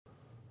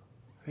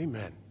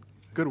Amen.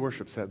 Good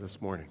worship set this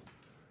morning.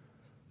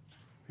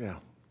 Yeah.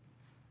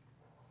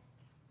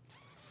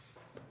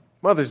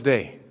 Mother's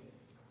Day.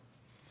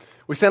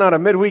 We sent out a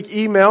midweek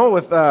email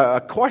with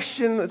a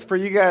question for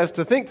you guys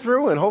to think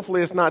through, and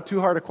hopefully it's not too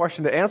hard a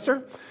question to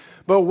answer.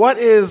 But what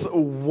is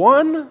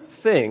one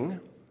thing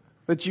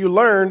that you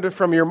learned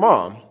from your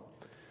mom,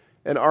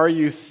 and are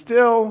you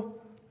still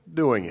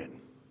doing it?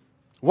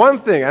 One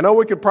thing. I know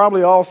we could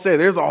probably all say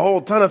there's a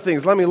whole ton of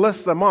things. Let me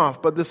list them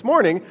off. But this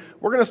morning,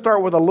 we're going to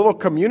start with a little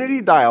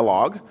community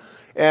dialogue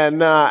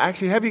and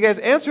actually have you guys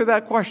answer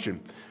that question.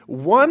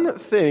 One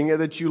thing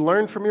that you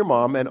learned from your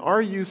mom, and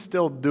are you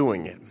still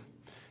doing it?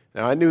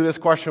 Now, I knew this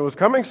question was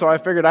coming, so I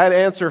figured I'd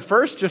answer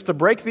first just to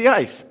break the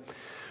ice.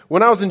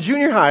 When I was in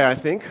junior high, I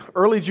think,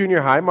 early junior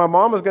high, my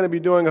mom was going to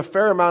be doing a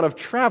fair amount of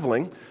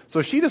traveling,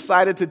 so she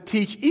decided to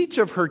teach each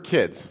of her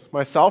kids,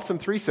 myself and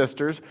 3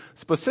 sisters,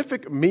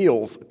 specific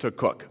meals to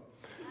cook.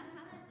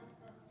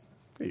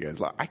 You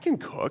guys like, I can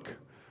cook.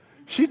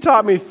 She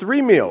taught me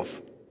 3 meals: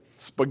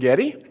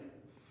 spaghetti,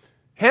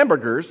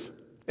 hamburgers,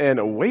 and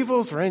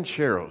huevos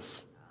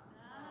rancheros.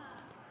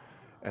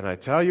 And I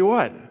tell you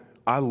what,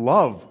 I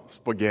love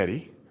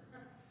spaghetti,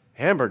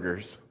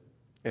 hamburgers,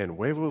 and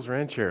huevos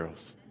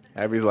rancheros.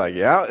 Abby's like,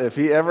 yeah, if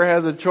he ever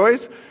has a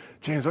choice,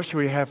 James, what should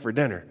we have for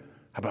dinner?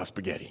 How about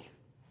spaghetti?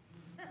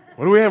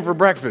 What do we have for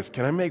breakfast?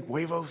 Can I make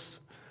huevos?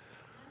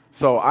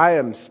 So I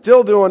am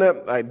still doing it.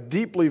 I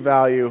deeply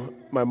value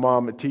my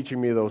mom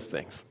teaching me those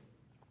things.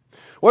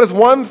 What is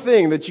one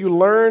thing that you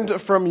learned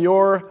from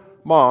your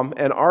mom,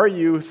 and are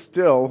you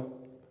still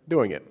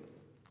doing it?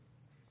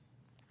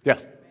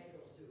 Yes?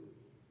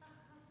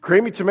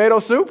 Creamy tomato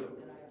soup?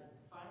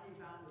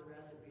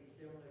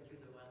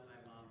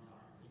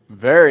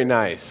 Very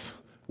nice.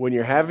 When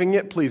you're having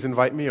it, please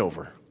invite me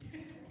over.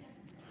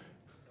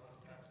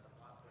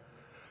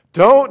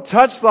 Don't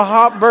touch the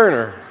hot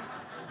burner.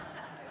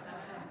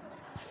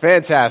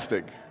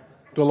 Fantastic.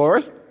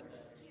 Dolores? To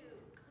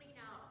clean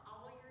out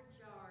all your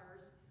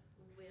jars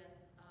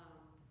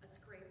with a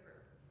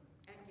scraper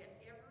and get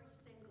every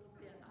single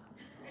bit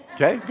up.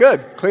 Okay,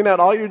 good. Clean out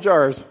all your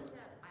jars.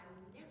 I'm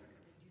never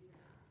going to do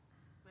that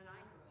when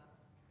I grow up,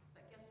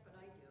 but guess what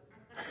I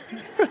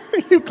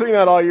do? You clean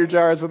out all your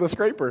jars with a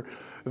scraper.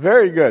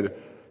 Very good.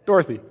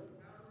 Dorothy?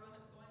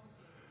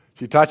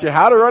 She taught you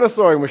how to run a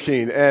sewing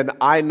machine, and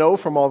I know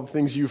from all the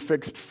things you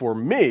fixed for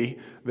me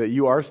that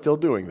you are still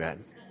doing that.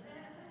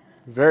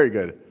 Very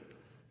good.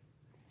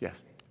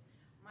 Yes?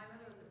 My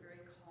mother was a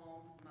very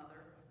calm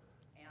mother,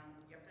 and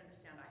you have to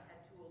understand I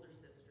had 2 older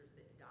sisters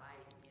that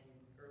died in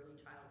early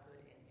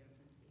childhood and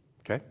infancy.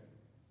 Okay.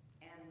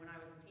 And when I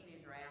was a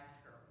teenager, I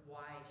asked her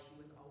why she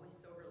was always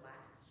so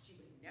relaxed. She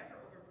was never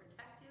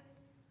overprotective,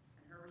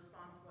 and her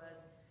response was,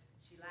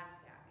 she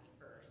laughed at me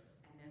first,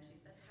 and then she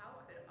said,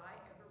 how could I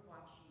ever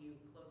watch you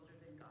closer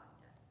than God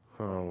does?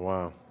 Oh,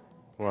 wow.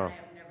 Wow. And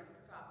I have never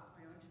forgot with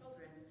my own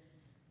children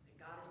that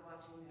God is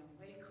watching them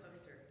way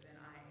closer than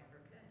I ever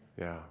could.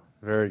 Yeah,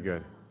 very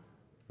good.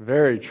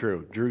 Very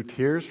true. Drew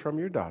tears from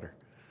your daughter.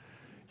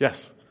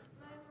 Yes?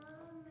 My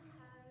mom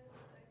has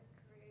a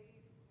great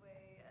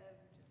way of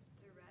just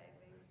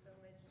deriving so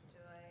much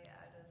joy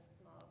out of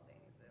small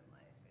things in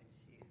life, and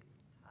she's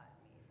taught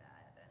me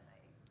that, and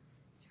I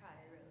try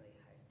really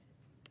hard to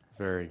do that.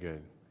 Very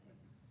good.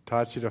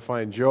 Taught you to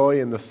find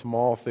joy in the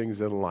small things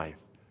in life.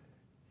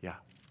 Yeah.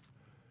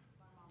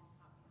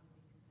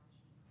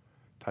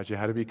 Taught you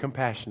how to be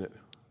compassionate.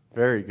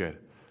 Very good.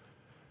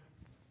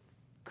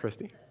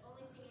 Christy? The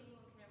only thing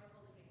anyone can ever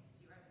hold against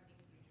you are the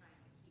things you're trying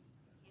to keep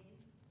hidden.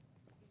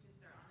 You just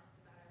are honest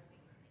about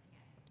everything that they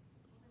can't hold against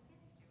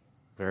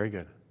you. Very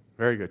good.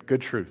 Very good.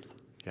 Good truth.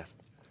 Yes.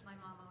 My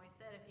mom always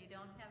said, if you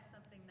don't have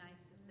something nice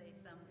to say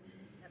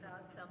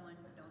about someone,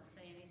 don't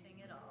say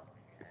anything at all.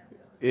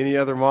 Any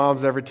other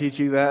moms ever teach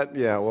you that?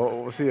 Yeah,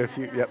 well, we'll see if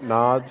you, yep,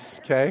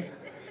 nods. Okay.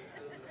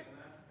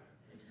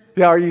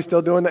 Yeah, are you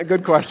still doing that?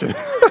 Good question.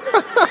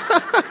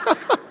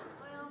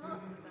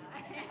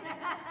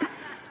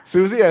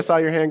 Susie, I saw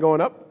your hand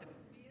going up.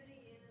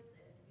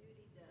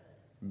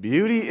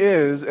 Beauty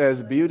is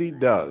as beauty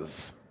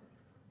does.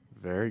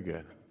 Very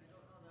good.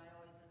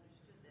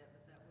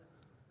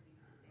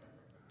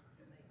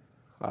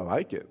 I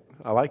like it.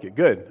 I like it.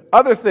 Good.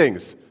 Other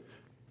things.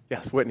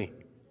 Yes, Whitney.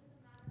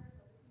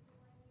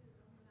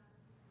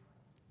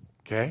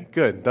 Okay,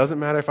 good. Doesn't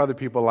matter if other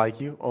people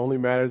like you. Only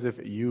matters if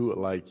you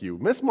like you.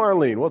 Miss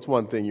Marlene, what's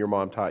one thing your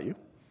mom taught you?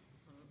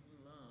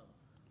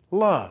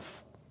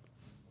 Love.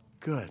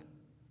 Good.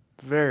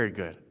 Very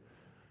good.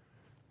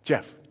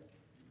 Jeff.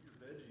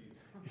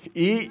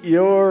 Eat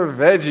your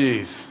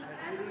veggies.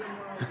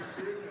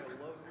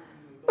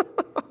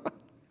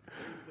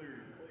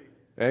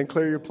 And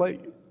clear your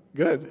plate.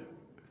 Good.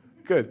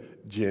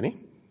 Good. Jenny. If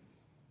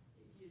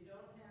you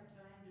don't have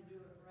time to do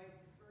it right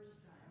the first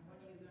time, when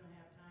are you going to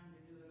have time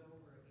to do it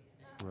over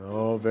again?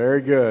 Oh,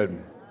 very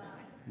good.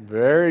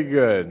 Very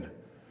good.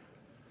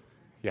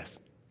 Yes.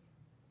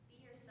 Be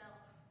yourself.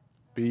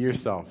 Be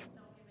yourself. Don't give in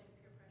to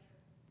peer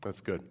pressure.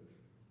 That's good.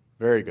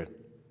 Very good.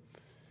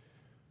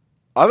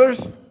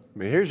 Others? I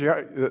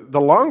mean,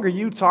 the longer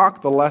you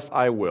talk, the less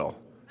I will.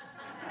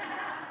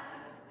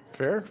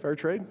 Fair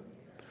trade?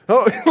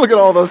 Oh, look at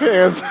all those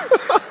hands.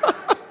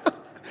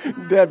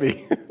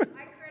 Debbie. I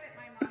credit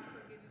my mom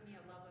for giving me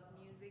a love of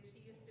music.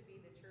 She used to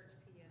be the church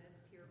pianist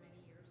here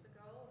many years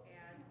ago,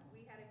 and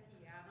we had a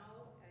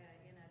piano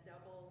in a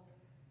double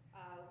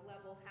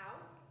level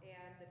house,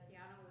 and the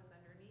piano was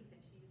underneath,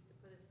 and she used to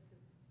put us to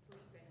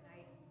sleep at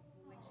night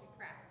when she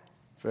practiced.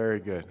 Very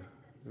good.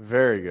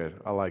 Very good.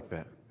 I like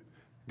that.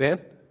 Dan?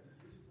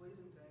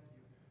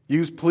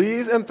 Use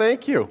please and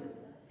thank you.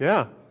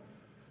 Yeah.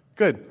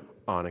 Good.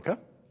 Annika?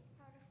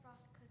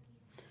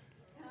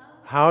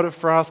 How to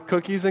frost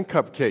cookies and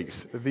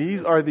cupcakes.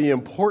 These are the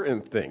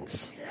important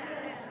things.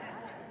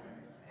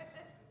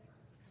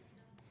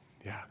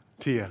 Yeah.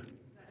 Tia?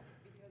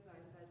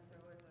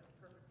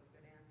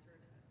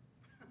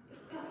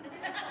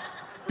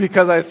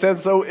 Because I said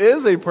so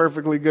is a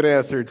perfectly good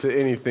answer to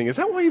anything. Is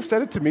that why you've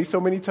said it to me so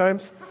many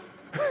times?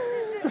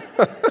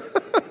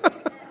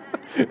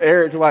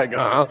 Eric, like,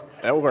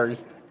 that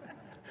works.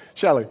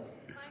 Shelley. My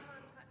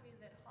mom taught me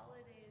that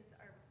holidays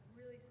are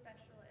really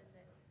special and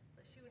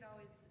that she would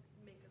always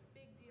make a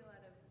big deal out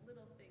of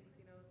little things,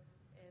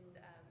 and it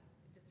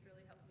just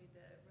really helped me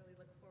to really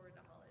look forward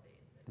to holidays.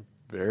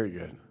 Very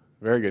good.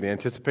 Very good.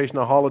 Anticipation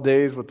of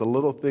holidays with the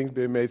little things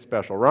being made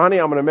special. Ronnie,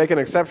 I'm going to make an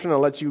exception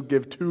and let you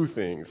give two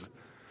things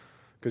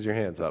because your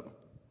hand's up.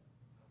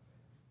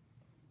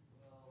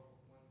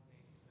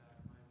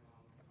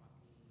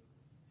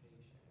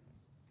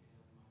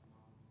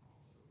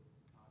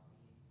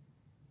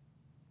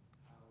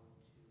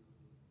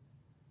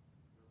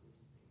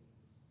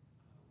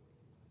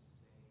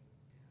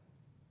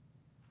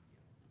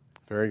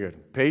 Very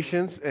good.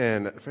 Patience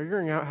and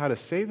figuring out how to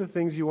say the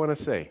things you want to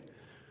say.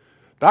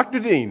 Dr.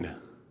 Dean.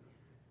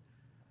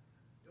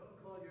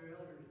 Don't call your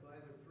elders by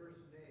their first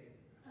name.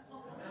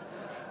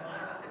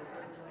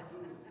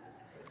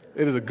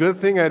 It is a good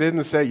thing I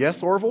didn't say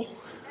yes, Orville.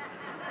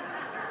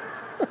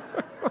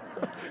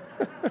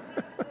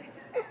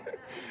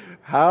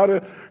 How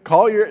to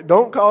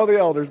don't call the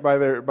elders by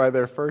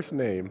their first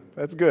name.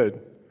 That's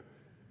good.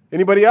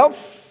 Anybody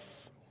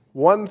else?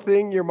 One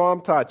thing your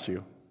mom taught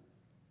you.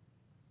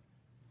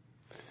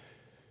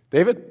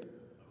 David?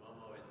 My mom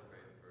always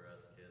prayed for us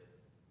kids,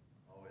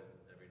 always,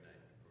 every night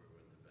before we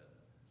went to bed.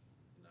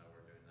 So now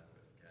we're doing that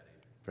with Caddy.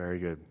 Very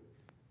good.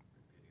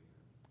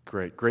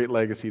 Great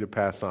legacy to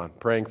pass on.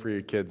 Praying for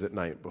your kids at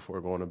night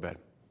before going to bed.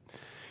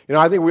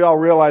 I think we all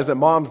realize that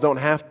moms don't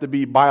have to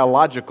be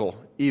biological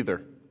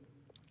either.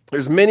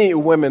 There's many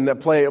women that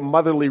play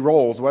motherly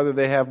roles, whether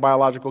they have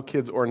biological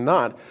kids or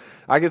not.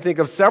 I can think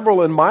of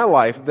several in my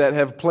life that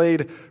have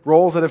played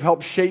roles that have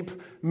helped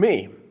shape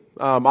me.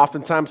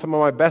 Oftentimes, some of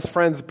my best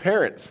friends'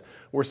 parents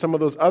were some of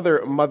those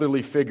other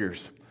motherly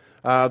figures.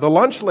 The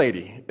lunch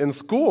lady in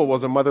school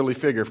was a motherly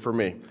figure for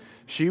me.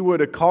 She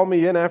would call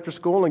me in after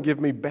school and give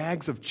me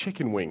bags of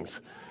chicken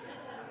wings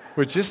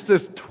with just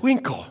this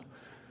twinkle,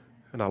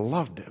 and I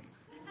loved it.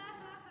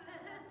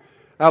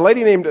 A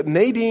lady named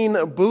Nadine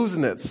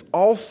Buznitz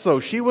also,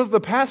 she was the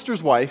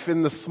pastor's wife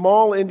in the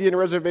small Indian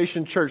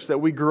reservation church that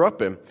we grew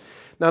up in.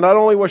 Now, not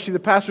only was she the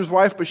pastor's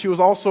wife, but she was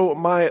also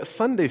my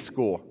Sunday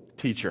school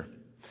teacher.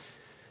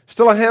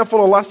 Still a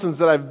handful of lessons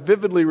that I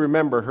vividly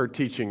remember her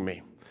teaching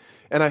me.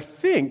 And I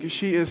think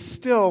she is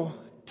still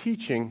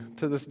teaching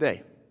to this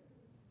day.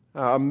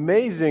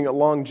 Amazing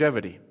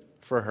longevity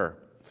for her.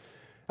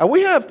 And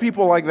we have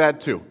people like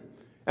that too.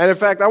 And in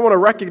fact, I want to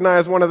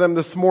recognize one of them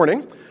this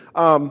morning.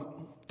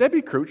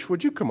 Debbie Crouch,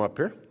 would you come up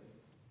here?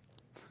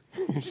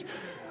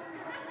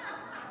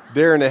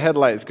 Deer in the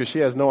headlights because she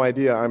has no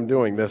idea I'm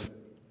doing this.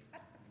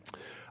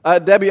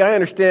 Debbie, I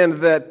understand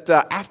that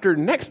after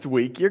next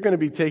week, you're going to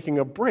be taking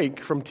a break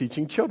from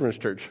teaching children's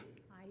church.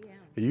 I am.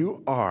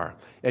 You are.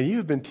 And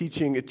you've been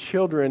teaching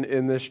children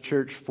in this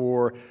church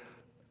for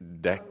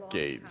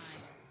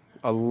decades.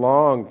 A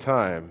long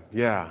time.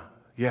 Yeah.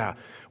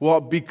 Well,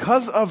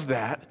 because of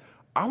that,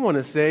 I want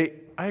to say,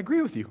 I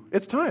agree with you.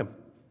 It's time.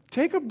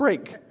 Take a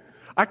break.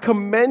 I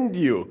commend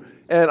you,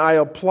 and I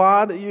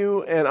applaud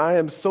you, and I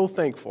am so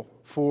thankful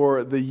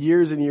for the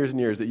years and years and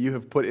years that you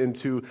have put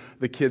into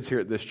the kids here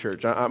at this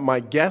church. My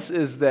guess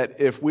is that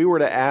if we were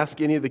to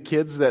ask any of the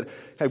kids that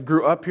have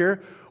grew up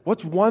here,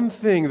 what's one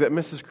thing that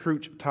Mrs.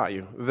 Crouch taught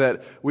you,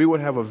 that we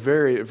would have a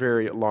very,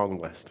 very long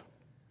list.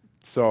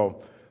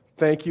 So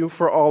thank you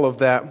for all of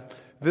that.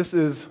 This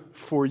is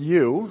for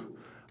you.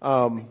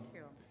 And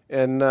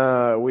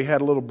we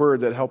had a little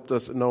bird that helped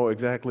us know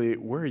exactly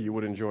where you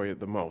would enjoy it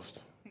the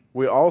most.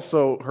 We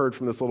also heard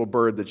from this little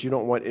bird that you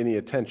don't want any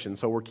attention,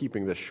 so we're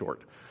keeping this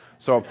short.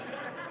 So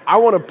I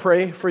want to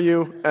pray for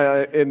you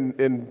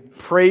in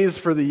praise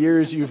for the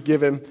years you've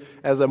given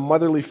as a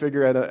motherly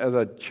figure, as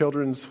a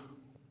children's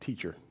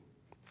teacher.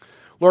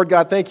 Lord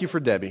God, thank you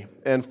for Debbie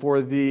and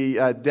for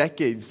the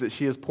decades that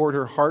she has poured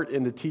her heart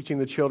into teaching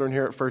the children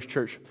here at First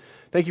Church.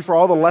 Thank you for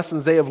all the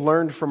lessons they have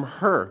learned from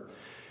her.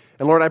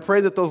 And Lord, I pray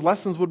that those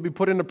lessons would be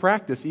put into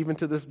practice even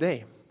to this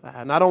day.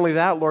 Not only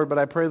that, Lord, but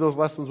I pray those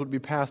lessons would be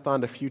passed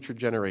on to future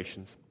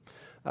generations.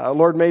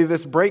 Lord, may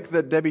this break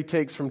that Debbie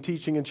takes from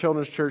teaching in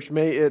Children's Church,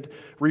 may it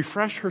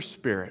refresh her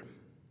spirit.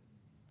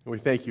 And we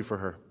thank you for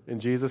her. In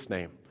Jesus'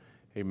 name,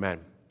 amen.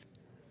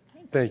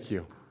 Thank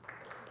you.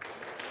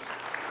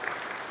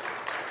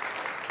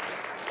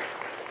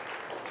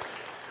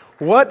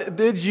 What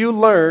did you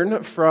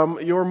learn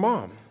from your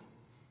mom?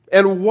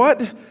 And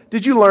what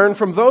did you learn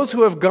from those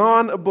who have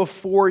gone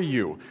before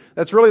you?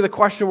 That's really the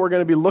question we're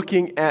going to be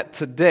looking at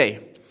today.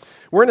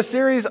 We're in a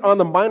series on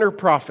the minor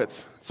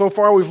prophets. So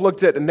far we've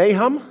looked at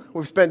Nahum.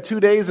 We've spent 2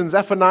 days in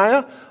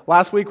Zephaniah.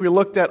 Last week we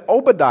looked at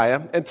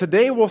Obadiah. And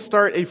today we'll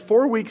start a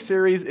 4-week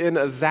series in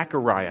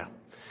Zechariah.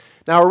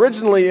 Now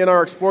originally in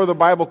our Explore the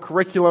Bible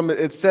curriculum,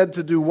 it said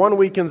to do 1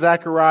 week in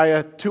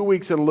Zechariah, 2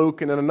 weeks in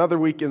Luke, and then another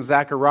week in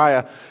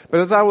Zechariah. But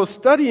as I was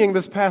studying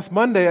this past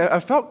Monday, I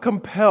felt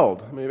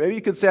compelled. I mean, maybe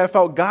you could say I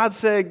felt God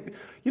saying,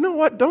 you know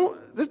what,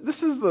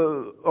 this is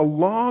a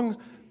long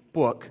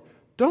book.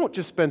 Don't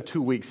just spend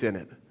 2 weeks in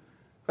it.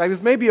 In fact,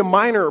 this may be a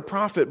minor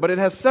prophet, but it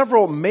has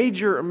several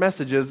major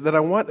messages that I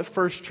want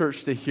First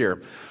Church to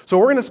hear. So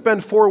we're going to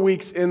spend 4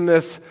 weeks in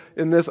this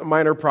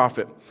minor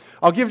prophet.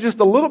 I'll give just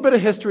a little bit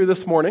of history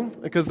this morning,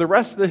 because the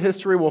rest of the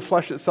history will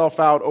flesh itself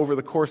out over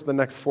the course of the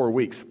next 4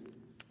 weeks.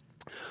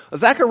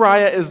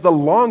 Zechariah is the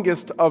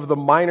longest of the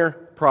minor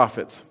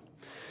prophets,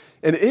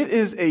 and it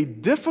is a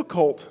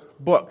difficult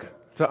book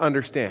to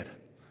understand.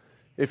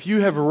 If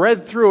you have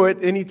read through it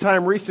any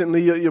time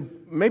recently,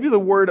 maybe the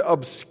word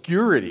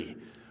obscurity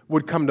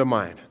would come to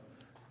mind.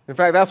 In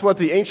fact, that's what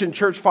the ancient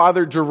church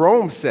father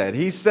Jerome said.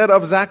 He said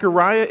of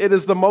Zechariah, it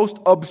is the most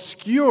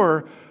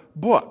obscure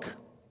book.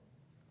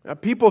 Now,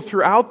 people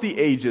throughout the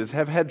ages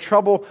have had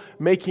trouble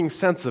making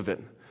sense of it.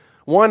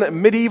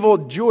 One medieval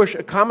Jewish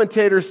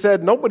commentator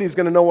said, nobody's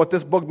going to know what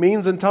this book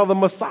means until the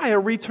Messiah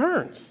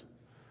returns.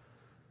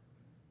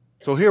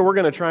 So here we're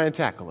going to try and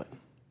tackle it.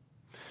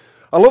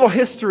 A little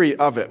history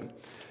of it.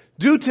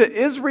 Due to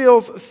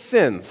Israel's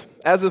sins,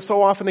 as is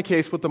so often the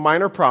case with the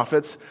minor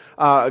prophets,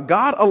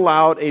 God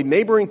allowed a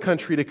neighboring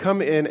country to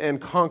come in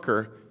and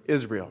conquer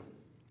Israel.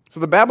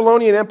 So the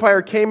Babylonian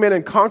Empire came in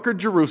and conquered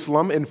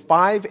Jerusalem in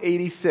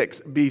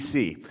 586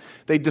 BC.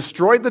 They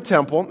destroyed the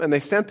temple and they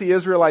sent the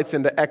Israelites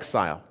into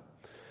exile.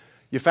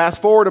 You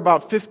fast forward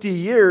about 50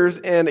 years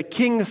and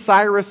King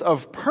Cyrus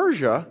of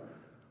Persia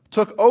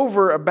took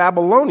over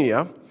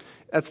Babylonia.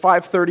 That's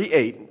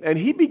 538. And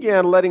he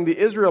began letting the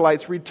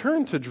Israelites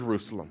return to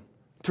Jerusalem,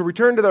 to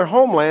return to their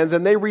homelands,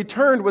 and they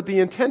returned with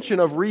the intention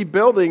of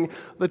rebuilding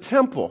the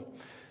temple.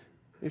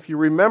 If you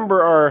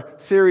remember our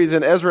series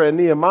in Ezra and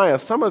Nehemiah,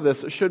 some of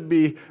this should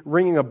be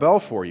ringing a bell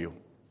for you.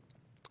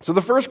 So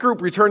the first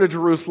group returned to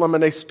Jerusalem,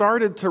 and they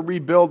started to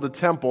rebuild the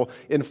temple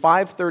in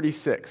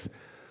 536.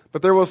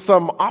 But there was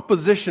some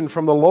opposition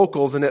from the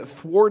locals, and it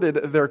thwarted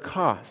their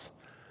cause.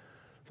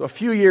 So a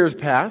few years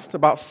passed,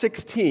 about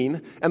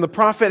 16, and the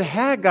prophet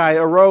Haggai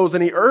arose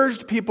and he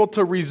urged people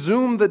to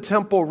resume the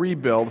temple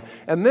rebuild.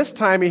 And this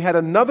time he had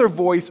another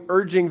voice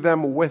urging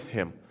them with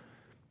him.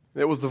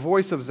 It was the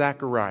voice of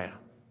Zechariah.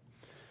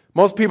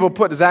 Most people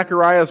put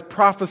Zechariah's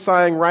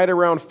prophesying right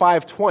around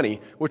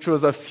 520, which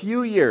was a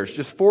few years,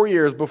 just 4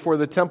 years before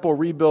the temple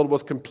rebuild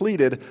was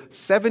completed,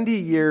 70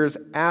 years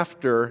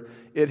after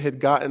it had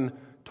gotten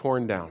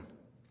torn down.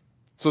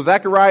 So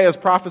Zechariah is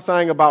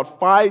prophesying about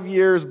 5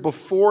 years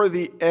before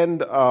the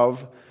end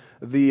of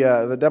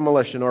the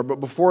demolition, or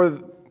before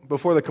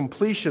the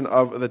completion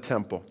of the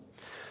temple.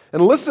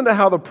 And listen to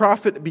how the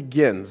prophet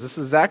begins. This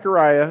is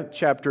Zechariah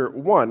chapter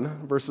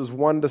 1, verses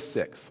 1 to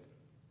 6.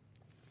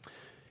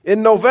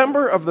 In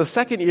November of the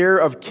second year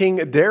of King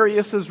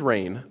Darius's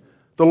reign,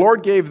 the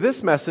Lord gave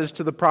this message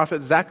to the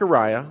prophet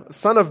Zechariah,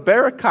 son of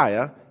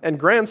Berechiah and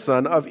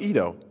grandson of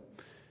Iddo.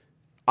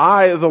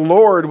 I, the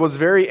Lord, was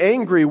very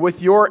angry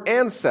with your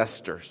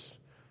ancestors.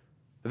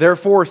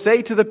 Therefore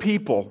say to the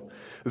people,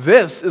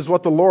 this is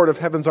what the Lord of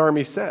heaven's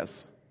army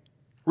says.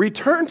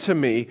 Return to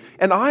me,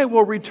 and I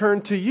will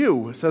return to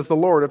you, says the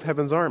Lord of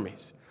heaven's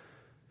armies.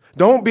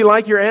 Don't be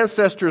like your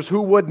ancestors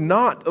who would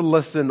not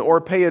listen or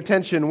pay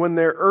attention when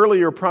their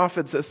earlier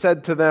prophets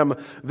said to them,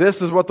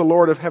 this is what the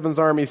Lord of heaven's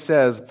army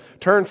says.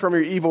 Turn from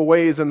your evil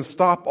ways and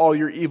stop all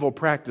your evil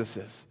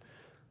practices.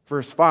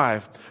 Verse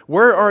 5,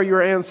 where are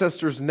your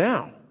ancestors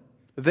now?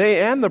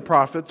 They and the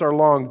prophets are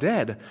long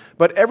dead,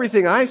 but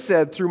everything I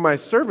said through my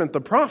servant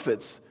the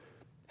prophets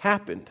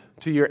happened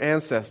to your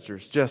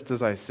ancestors, just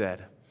as I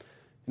said.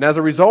 And as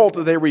a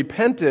result, they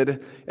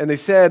repented, and they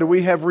said,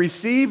 we have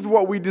received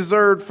what we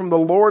deserved from the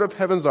Lord of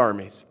heaven's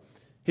armies.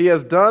 He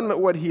has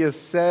done what he has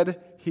said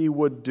he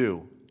would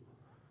do.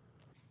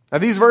 Now,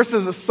 these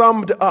verses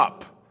summed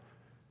up,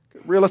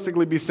 could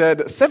realistically be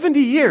said,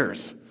 70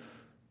 years.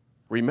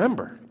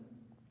 Remember.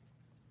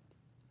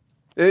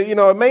 You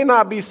know, it may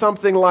not be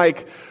something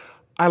like,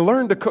 I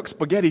learned to cook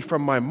spaghetti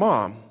from my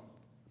mom,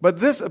 but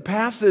this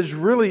passage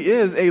really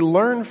is a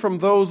learn from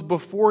those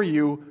before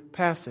you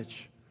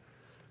passage.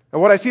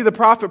 And what I see the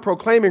prophet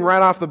proclaiming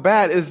right off the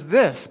bat is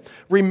this: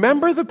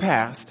 remember the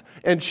past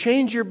and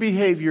change your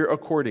behavior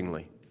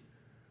accordingly.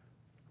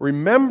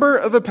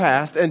 Remember the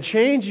past and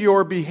change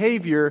your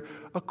behavior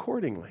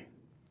accordingly.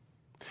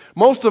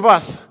 Most of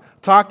us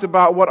talked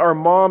about what our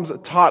moms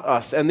taught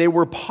us, and they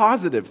were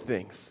positive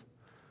things.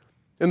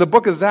 In the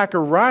book of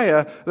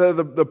Zechariah,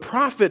 the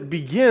prophet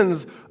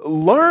begins,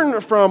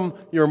 learn from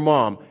your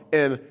mom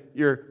and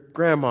your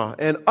grandma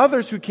and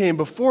others who came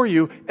before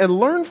you, and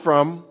learn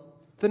from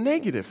the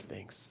negative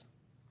things.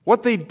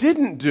 What they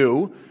didn't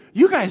do,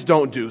 you guys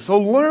don't do, so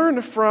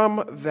learn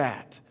from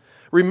that.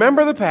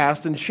 Remember the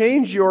past and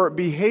change your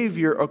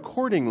behavior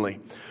accordingly.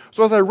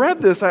 So as I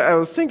read this, I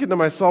was thinking to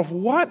myself,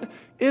 what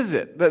is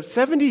it that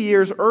 70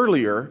 years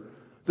earlier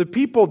the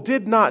people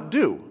did not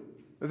do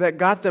that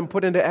got them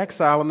put into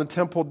exile and the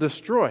temple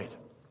destroyed?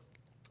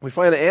 We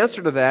find an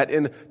answer to that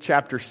in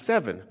chapter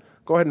 7.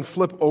 Go ahead and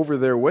flip over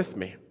there with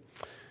me.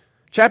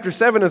 Chapter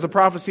 7 is a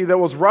prophecy that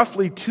was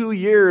roughly 2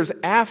 years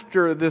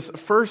after this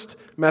first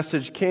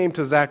message came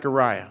to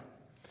Zechariah.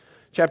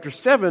 Chapter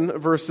 7,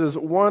 verses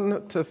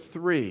 1 to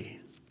 3. It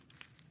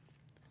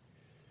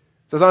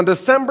says, on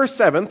December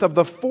 7th of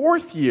the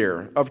 4th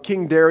year of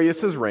King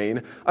Darius'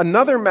 reign,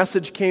 another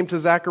message came to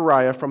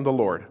Zechariah from the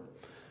Lord.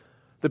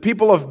 The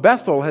people of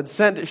Bethel had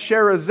sent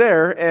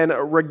Sherezer and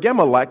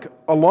Regemelech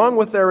along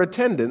with their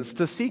attendants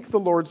to seek the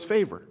Lord's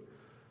favor.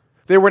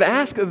 They would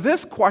ask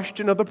this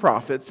question of the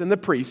prophets and the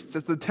priests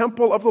at the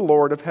temple of the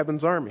Lord of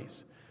heaven's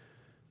armies.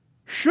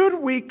 Should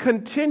we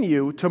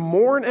continue to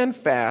mourn and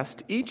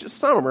fast each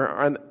summer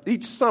on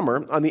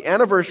the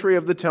anniversary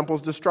of the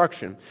temple's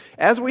destruction,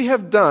 as we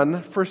have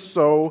done for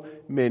so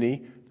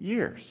many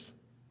years?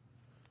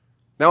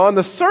 Now, on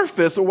the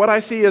surface, what I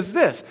see is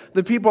this.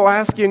 The people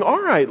asking,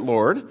 all right,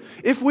 Lord,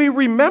 if we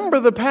remember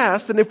the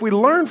past and if we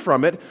learn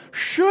from it,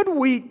 should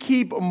we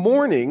keep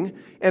mourning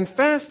and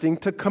fasting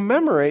to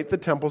commemorate the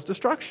temple's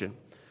destruction?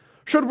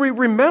 Should we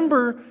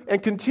remember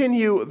and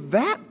continue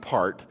that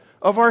part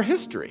of our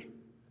history?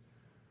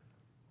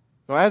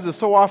 Now, as is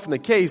so often the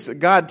case,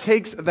 God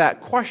takes that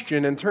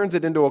question and turns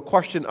it into a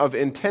question of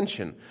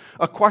intention,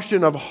 a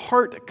question of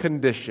heart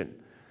condition.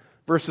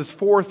 Verses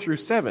 4 through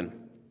 7.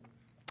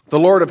 The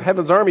Lord of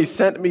heaven's army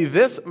sent me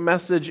this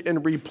message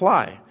in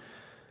reply.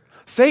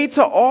 Say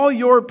to all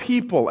your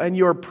people and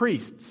your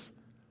priests,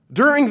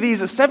 during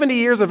these 70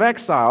 years of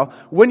exile,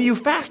 when you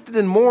fasted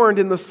and mourned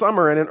in the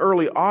summer and in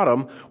early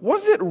autumn,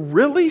 was it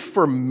really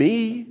for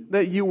me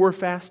that you were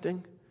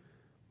fasting?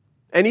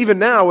 And even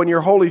now, in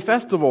your holy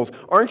festivals,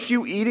 aren't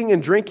you eating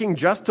and drinking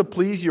just to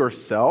please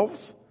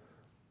yourselves?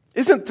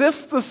 Isn't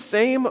this the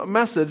same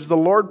message the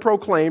Lord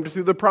proclaimed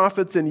through the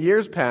prophets in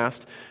years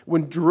past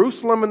when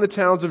Jerusalem and the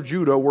towns of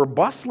Judah were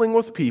bustling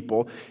with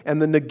people and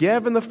the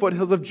Negev and the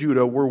foothills of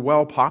Judah were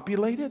well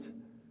populated?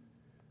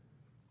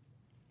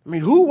 I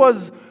mean, who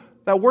was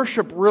that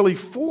worship really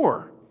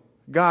for?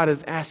 God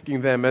is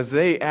asking them as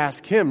they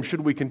ask Him,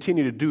 should we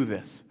continue to do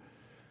this?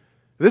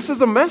 This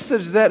is a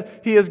message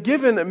that He has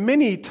given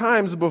many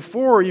times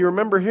before. You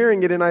remember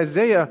hearing it in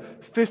Isaiah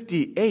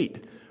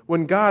 58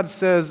 when God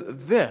says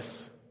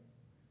this.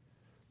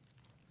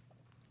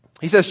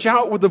 He says,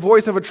 shout with the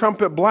voice of a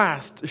trumpet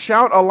blast.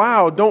 Shout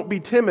aloud, don't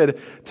be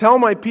timid. Tell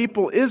my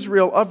people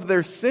Israel of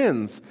their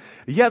sins.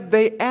 Yet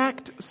they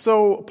act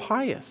so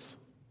pious.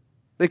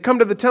 They come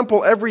to the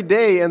temple every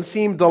day and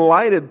seem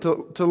delighted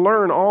to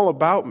learn all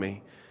about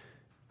me.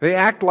 They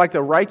act like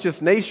the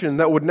righteous nation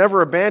that would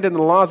never abandon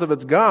the laws of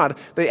its God.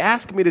 They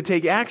ask me to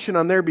take action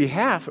on their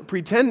behalf,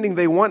 pretending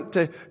they want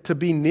to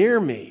be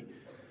near me.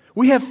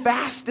 We have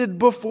fasted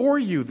before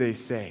you, they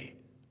say.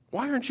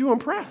 Why aren't you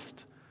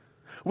impressed?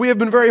 We have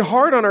been very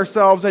hard on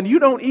ourselves, and you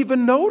don't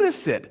even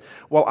notice it.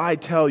 Well, I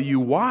tell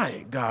you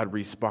why, God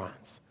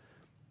responds.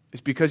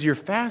 It's because you're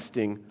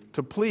fasting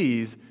to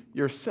please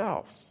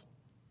yourselves.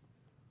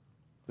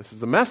 This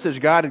is the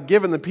message God had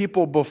given the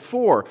people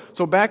before.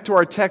 So back to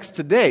our text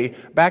today,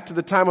 back to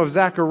the time of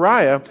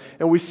Zechariah,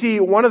 and we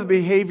see one of the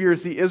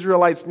behaviors the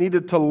Israelites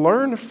needed to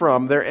learn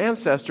from their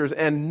ancestors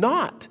and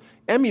not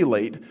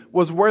emulate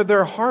was where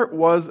their heart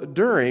was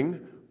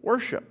during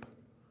worship.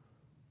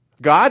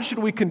 God, should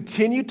we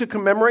continue to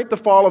commemorate the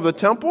fall of the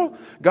temple?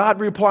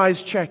 God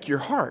replies, check your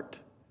heart.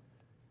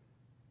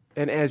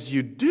 And as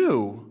you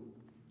do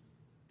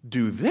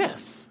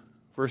this.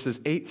 Verses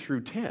 8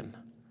 through 10.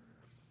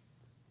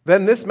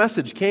 Then this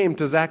message came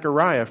to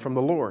Zechariah from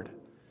the Lord.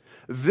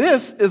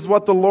 This is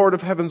what the Lord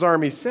of heaven's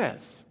army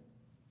says.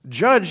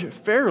 Judge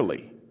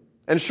fairly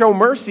and show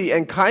mercy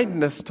and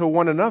kindness to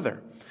one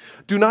another.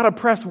 Do not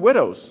oppress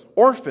widows,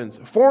 orphans,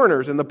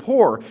 foreigners, and the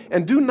poor,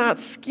 and do not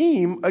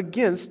scheme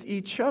against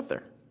each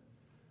other.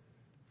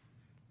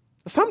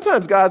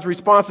 Sometimes God's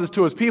responses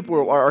to His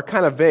people are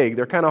kind of vague.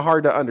 They're kind of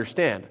hard to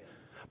understand.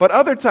 But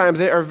other times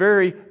they are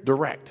very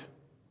direct.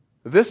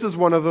 This is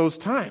one of those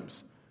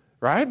times,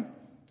 right?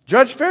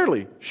 Judge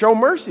fairly, show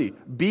mercy,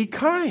 be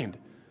kind.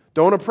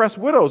 Don't oppress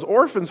widows,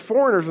 orphans,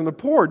 foreigners, and the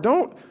poor.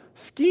 Don't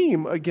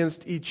scheme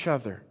against each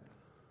other.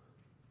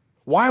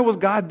 Why was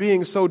God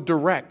being so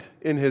direct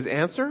in His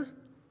answer?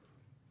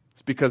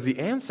 It's because the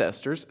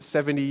ancestors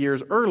 70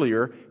 years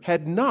earlier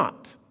had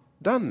not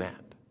done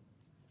that.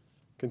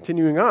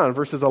 Continuing on,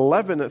 verses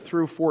 11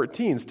 through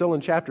 14, still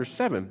in chapter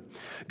 7.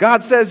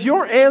 God says,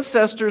 your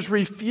ancestors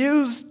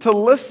refused to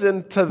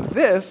listen to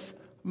this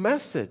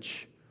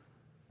message.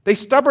 They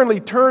stubbornly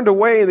turned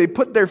away and they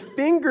put their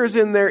fingers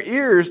in their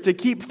ears to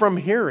keep from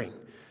hearing.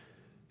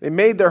 They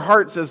made their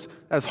hearts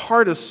as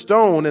hard as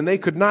stone, and they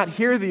could not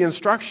hear the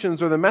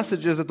instructions or the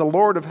messages that the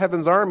Lord of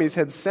heaven's armies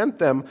had sent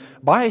them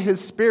by his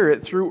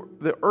Spirit through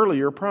the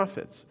earlier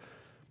prophets.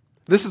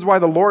 This is why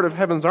the Lord of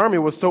heaven's army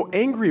was so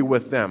angry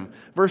with them.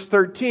 Verse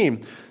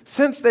 13,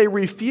 since they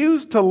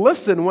refused to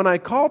listen when I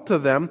called to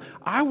them,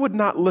 I would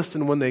not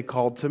listen when they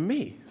called to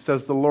me,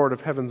 says the Lord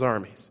of heaven's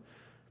armies.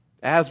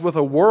 As with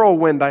a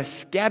whirlwind, I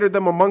scattered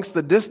them amongst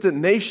the distant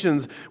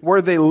nations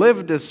where they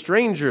lived as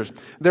strangers.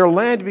 Their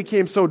land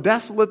became so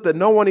desolate that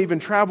no one even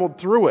traveled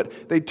through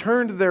it. They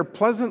turned their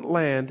pleasant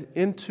land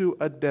into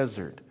a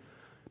desert.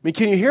 I mean,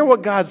 can you hear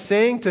what God's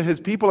saying to his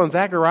people in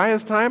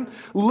Zechariah's time?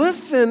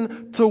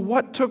 Listen to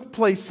what took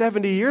place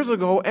 70 years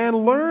ago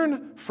and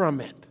learn from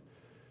it.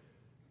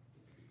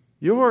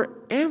 Your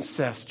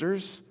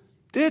ancestors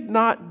did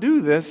not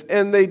do this,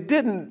 and they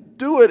didn't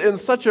do it in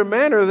such a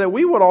manner that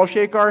we would all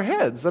shake our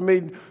heads. I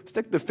mean,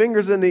 stick the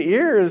fingers in the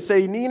ear and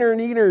say, neener,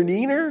 neener,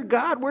 neener.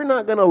 God, we're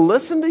not going to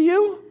listen to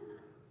you.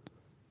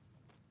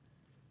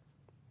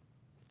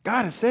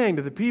 God is saying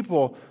to the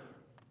people,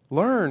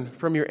 learn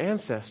from your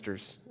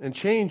ancestors and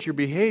change your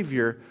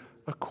behavior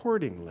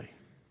accordingly.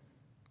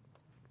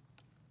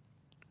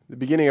 At the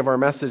beginning of our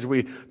message,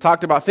 we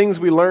talked about things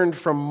we learned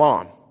from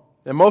Mom.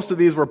 And most of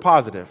these were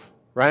positive,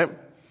 right?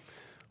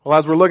 Well,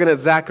 as we're looking at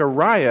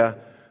Zechariah,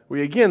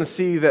 we again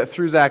see that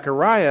through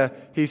Zechariah,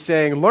 he's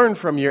saying, learn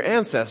from your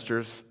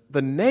ancestors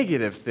the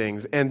negative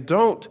things and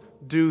don't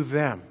do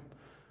them.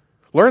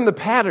 Learn the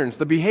patterns,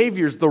 the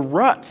behaviors, the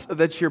ruts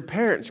that your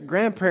parents,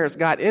 grandparents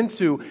got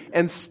into,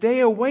 and stay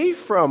away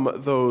from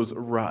those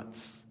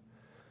ruts.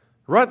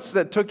 Ruts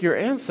that took your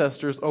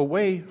ancestors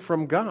away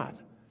from God.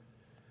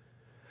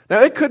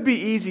 Now, it could be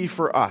easy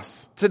for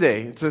us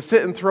today to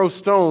sit and throw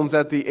stones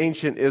at the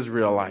ancient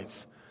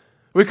Israelites.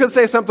 We could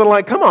say something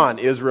like, come on,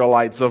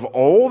 Israelites of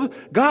old,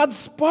 God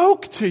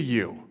spoke to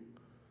you.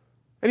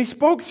 And he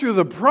spoke through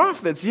the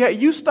prophets, yet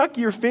you stuck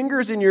your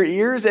fingers in your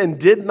ears and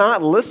did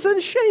not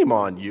listen? Shame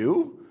on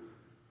you.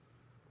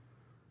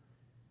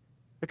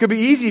 It could be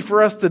easy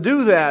for us to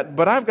do that,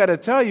 but I've got to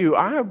tell you,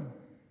 I'm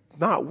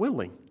not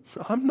willing.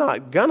 I'm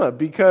not gonna,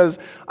 because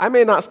I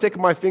may not stick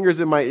my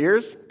fingers in my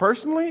ears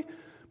personally,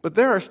 but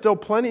there are still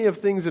plenty of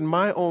things in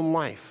my own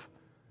life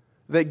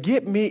that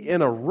get me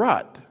in a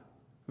rut,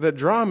 that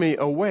draw me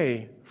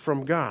away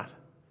from God.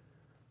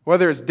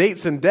 Whether it's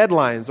dates and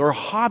deadlines or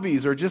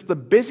hobbies or just the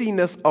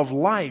busyness of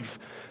life,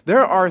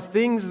 there are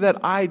things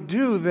that I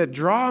do that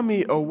draw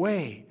me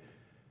away.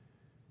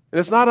 And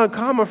it's not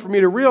uncommon for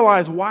me to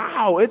realize,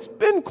 wow, it's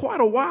been quite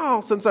a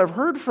while since I've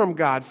heard from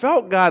God,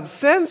 felt God,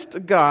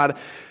 sensed God.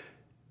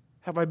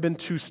 Have I been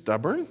too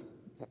stubborn,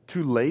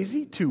 too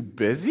lazy, too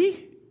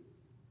busy?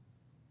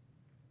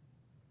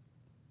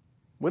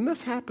 When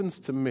this happens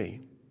to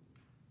me,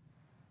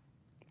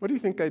 what do you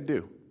think I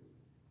do?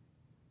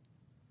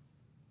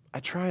 I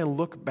try and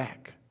look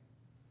back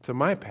to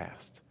my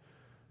past.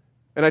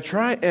 And I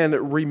try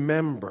and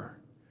remember.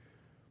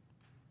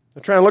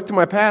 I try and look to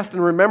my past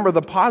and remember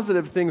the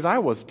positive things I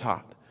was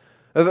taught.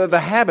 The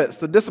habits,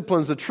 the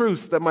disciplines, the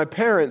truths that my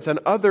parents and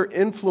other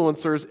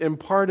influencers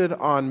imparted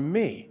on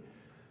me.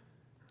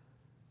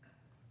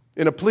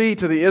 In a plea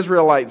to the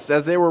Israelites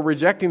as they were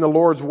rejecting the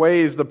Lord's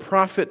ways, the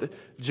prophet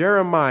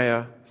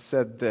Jeremiah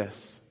said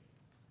this.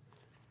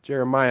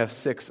 Jeremiah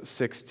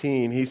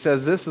 6:16. He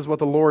says, this is what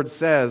the Lord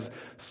says,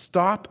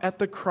 stop at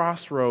the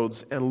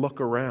crossroads and look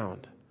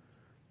around.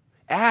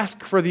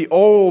 Ask for the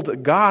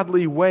old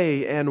godly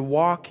way and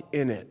walk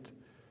in it.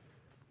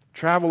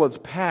 Travel its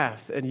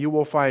path and you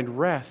will find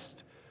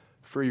rest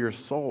for your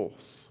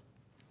souls.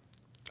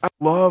 I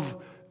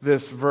love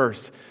this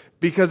verse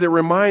because it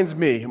reminds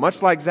me,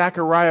 much like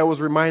Zechariah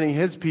was reminding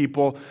his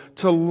people,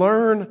 to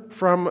learn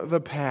from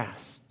the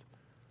past,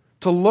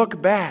 to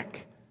look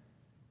back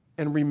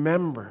and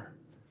remember.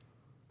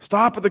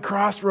 Stop at the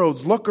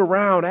crossroads, look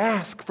around,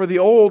 ask for the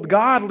old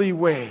godly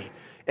way,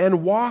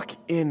 and walk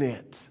in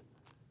it.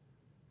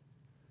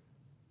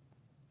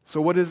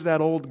 So what is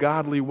that old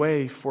godly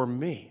way for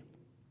me?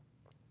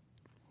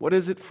 What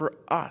is it for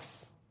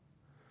us?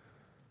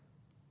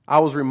 I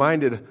was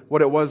reminded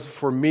what it was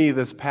for me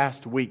this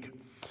past week.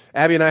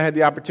 Abby and I had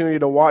the opportunity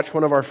to watch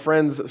one of our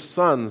friend's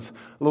sons,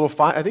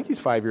 I think he's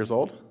 5 years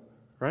old,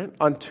 right?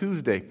 On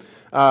Tuesday.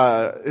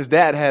 His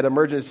dad had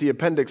emergency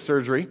appendix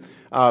surgery,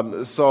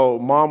 so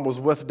mom was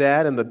with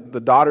dad and the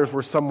daughters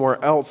were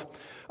somewhere else.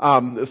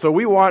 So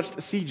we watched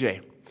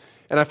CJ.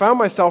 And I found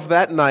myself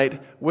that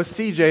night with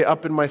CJ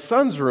up in my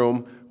son's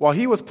room while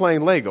he was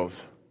playing Legos.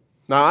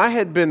 Now, I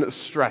had been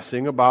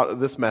stressing about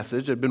this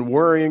message. I'd been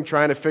worrying,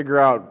 trying to figure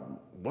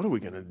out, what are we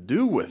going to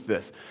do with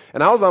this?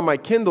 And I was on my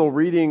Kindle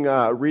reading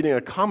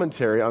a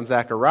commentary on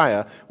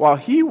Zechariah while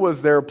he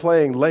was there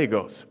playing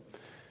Legos.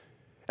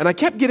 And I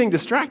kept getting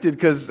distracted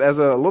because as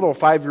a little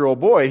 5-year-old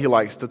boy, he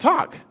likes to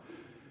talk.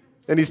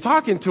 And he's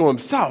talking to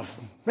himself.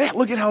 Man,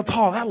 look at how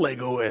tall that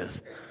Lego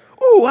is.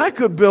 Oh, I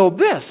could build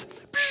this.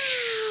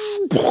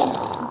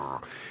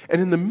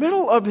 And in the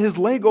middle of his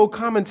Lego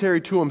commentary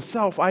to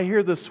himself, I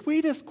hear the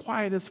sweetest,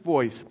 quietest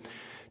voice.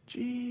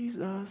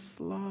 Jesus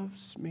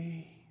loves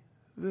me,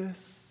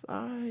 this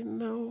I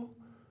know.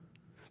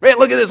 Man,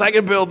 look at this. I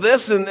can build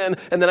this, and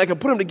then I can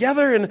put them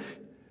together. And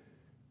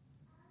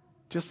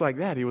just like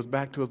that, he was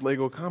back to his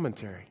Lego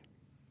commentary.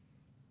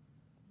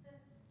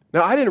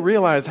 Now, I didn't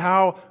realize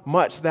how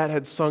much that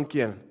had sunk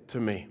in to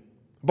me,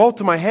 both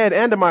to my head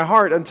and to my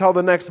heart, until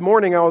the next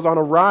morning I was on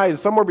a ride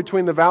somewhere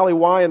between the Valley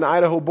Y and the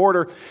Idaho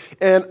border,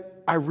 and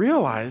I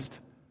realized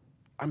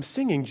I'm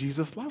singing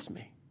Jesus Loves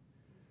Me.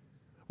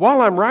 While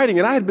I'm riding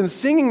it, I had been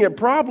singing it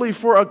probably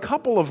for a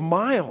couple of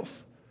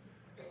miles,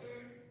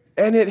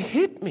 and it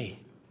hit me.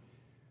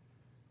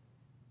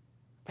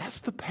 That's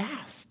the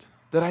past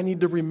that I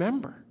need to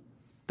remember.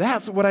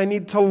 That's what I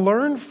need to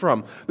learn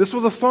from. This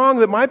was a song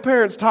that my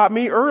parents taught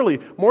me early.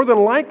 More than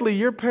likely,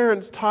 your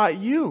parents taught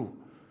you.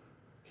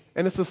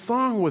 And it's a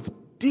song with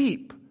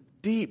deep,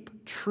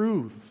 deep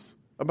truths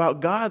about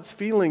God's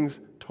feelings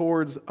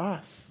towards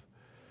us.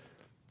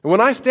 And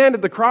when I stand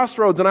at the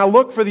crossroads and I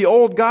look for the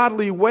old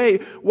godly way,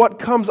 what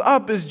comes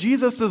up is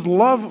Jesus'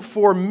 love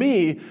for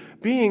me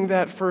being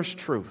that first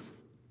truth.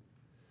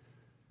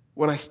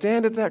 When I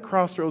stand at that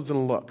crossroads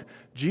and look,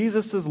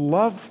 Jesus'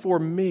 love for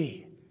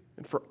me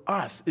and for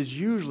us is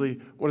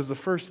usually what is the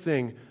first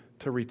thing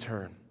to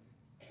return.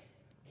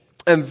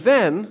 And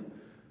then,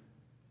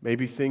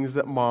 maybe things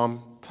that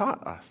Mom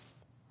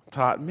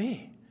taught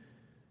me.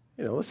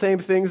 The same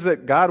things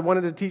that God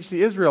wanted to teach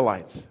the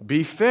Israelites.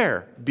 Be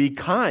fair, be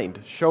kind,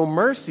 show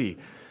mercy,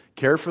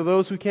 care for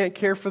those who can't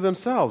care for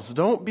themselves.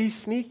 Don't be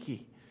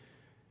sneaky.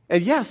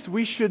 And yes,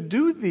 we should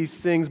do these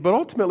things, but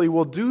ultimately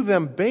we'll do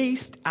them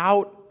based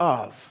out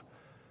of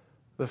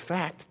the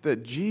fact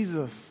that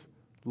Jesus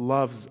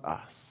loves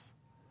us.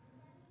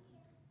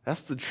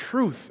 That's the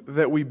truth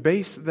that we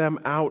base them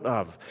out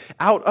of.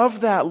 Out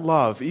of that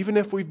love, even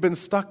if we've been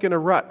stuck in a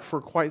rut for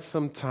quite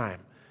some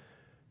time,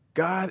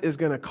 God is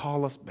going to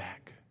call us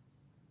back.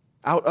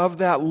 Out of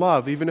that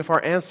love, even if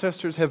our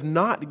ancestors have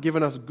not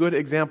given us good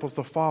examples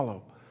to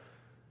follow,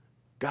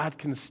 God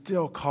can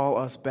still call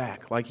us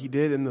back, like he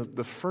did in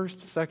the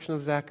first section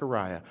of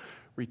Zechariah.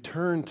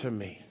 Return to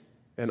me,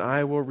 and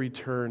I will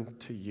return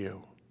to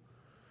you.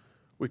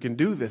 We can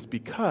do this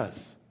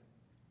because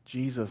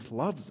Jesus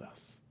loves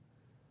us.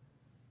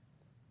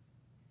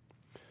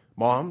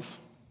 Moms,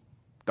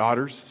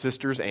 daughters,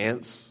 sisters,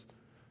 aunts,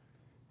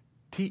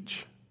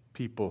 teach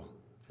people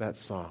that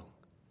song.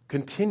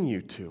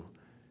 Continue to,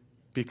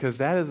 because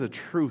that is a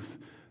truth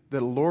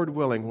that, Lord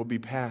willing, will be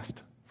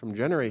passed from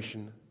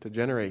generation to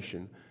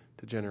generation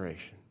to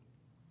generation.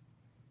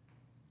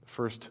 The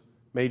first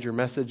major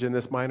message in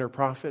this minor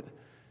prophet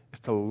is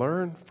to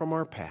learn from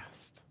our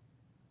past.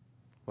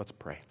 Let's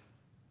pray.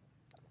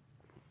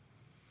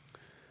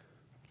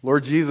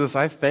 Lord Jesus,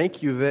 I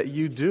thank you that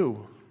you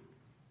do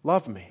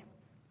love me.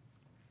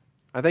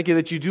 I thank you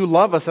that you do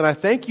love us, and I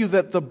thank you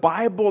that the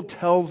Bible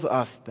tells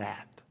us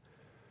that.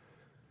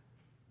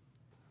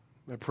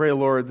 I pray,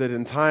 Lord, that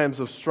in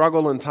times of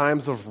struggle, in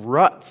times of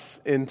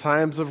ruts, in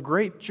times of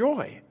great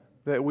joy,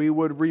 that we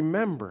would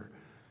remember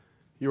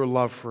your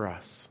love for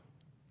us.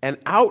 And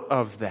out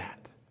of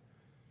that,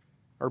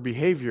 our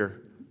behavior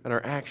and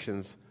our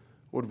actions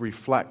would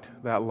reflect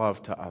that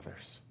love to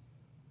others.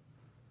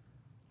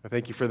 I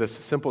thank you for this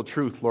simple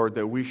truth, Lord,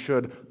 that we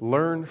should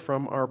learn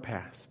from our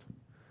past.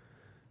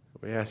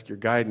 We ask your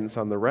guidance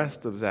on the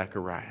rest of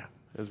Zechariah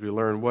as we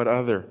learn what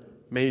other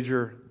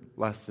major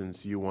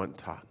lessons you want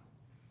taught.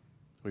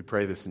 We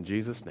pray this in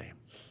Jesus' name.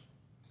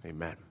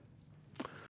 Amen.